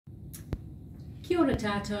Kia ora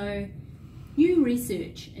tātou. New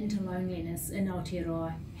research into loneliness in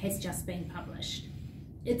Aotearoa has just been published.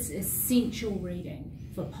 It's essential reading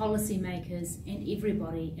for policymakers and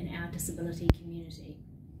everybody in our disability community.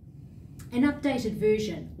 An updated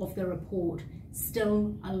version of the report,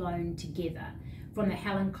 Still Alone Together, from the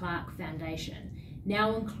Helen Clark Foundation,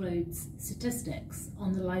 now includes statistics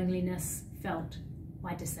on the loneliness felt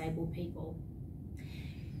by disabled people.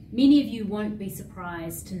 Many of you won't be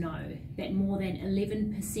surprised to know that more than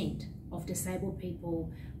 11% of disabled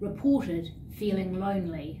people reported feeling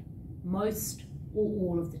lonely most or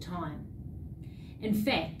all of the time. In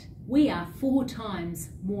fact, we are 4 times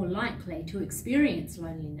more likely to experience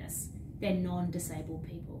loneliness than non-disabled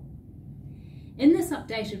people. In this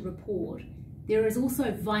updated report, there is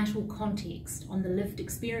also vital context on the lived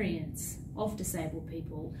experience of disabled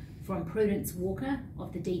people from Prudence Walker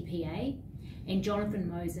of the DPA and Jonathan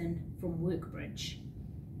Mosen from Workbridge.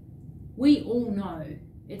 We all know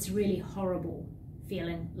it's really horrible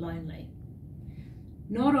feeling lonely.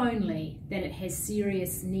 Not only that it has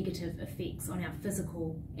serious negative effects on our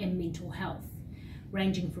physical and mental health,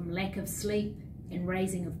 ranging from lack of sleep and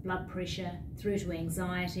raising of blood pressure through to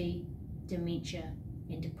anxiety, dementia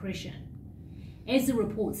and depression. As the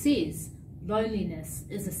report says, loneliness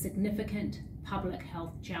is a significant public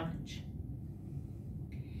health challenge.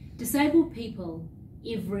 Disabled people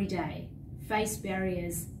every day face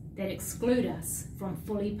barriers that exclude us from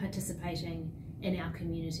fully participating in our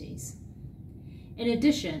communities. In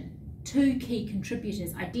addition, 2 key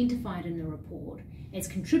contributors identified in the report as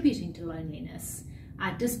contributing to loneliness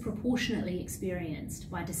are disproportionately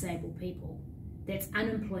experienced by disabled people. That's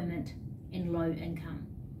unemployment and low income.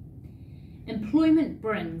 Employment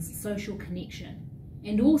brings social connection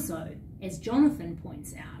and also, as Jonathan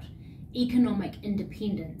points out, economic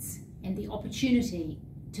independence and the opportunity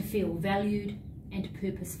to feel valued and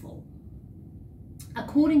purposeful.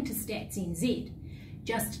 According to Stats NZ,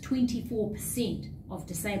 just 24% of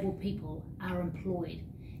disabled people are employed,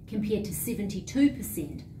 compared to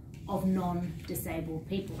 72% of non-disabled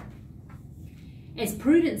people. As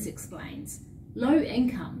Prudence explains, low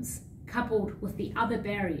incomes coupled with the other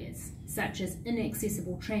barriers, such as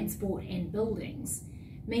inaccessible transport and buildings,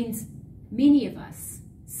 means many of us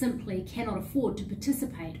simply cannot afford to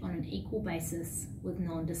participate on an equal basis with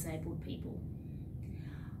non-disabled people.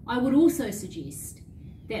 I would also suggest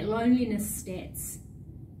that loneliness stats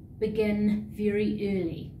begin very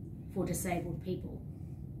early for disabled people.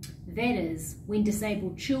 That is, when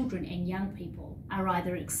disabled children and young people are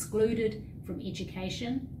either excluded from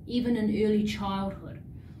education, even in early childhood,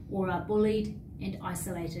 or are bullied and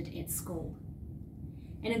isolated at school.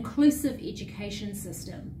 An inclusive education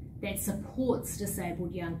system that supports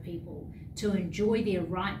disabled young people to enjoy their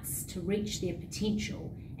rights to reach their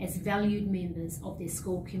potential as valued members of their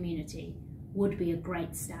school community would be a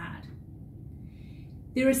great start.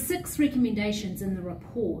 There are 6 recommendations in the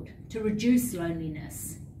report to reduce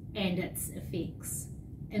loneliness and its effects,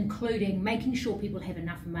 including making sure people have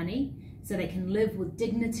enough money so they can live with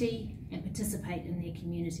dignity and participate in their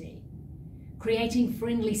community, creating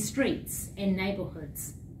friendly streets and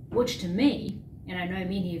neighbourhoods, which to me, and I know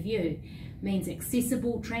many of you, means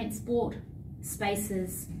accessible transport,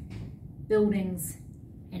 spaces, buildings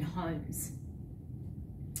and homes.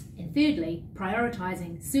 And thirdly,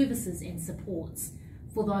 prioritising services and supports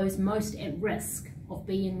for those most at risk of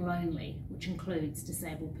being lonely, which includes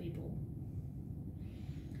disabled people.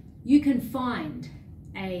 You can find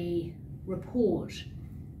a report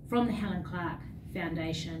from the Helen Clark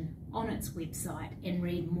Foundation on its website and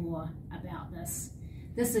read more about this.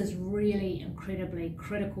 This is really incredibly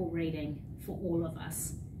critical reading for all of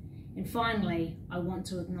us. And finally, I want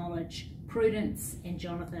to acknowledge Prudence and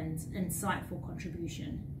Jonathan's insightful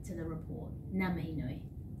contribution to the report. Ngā mihi nui.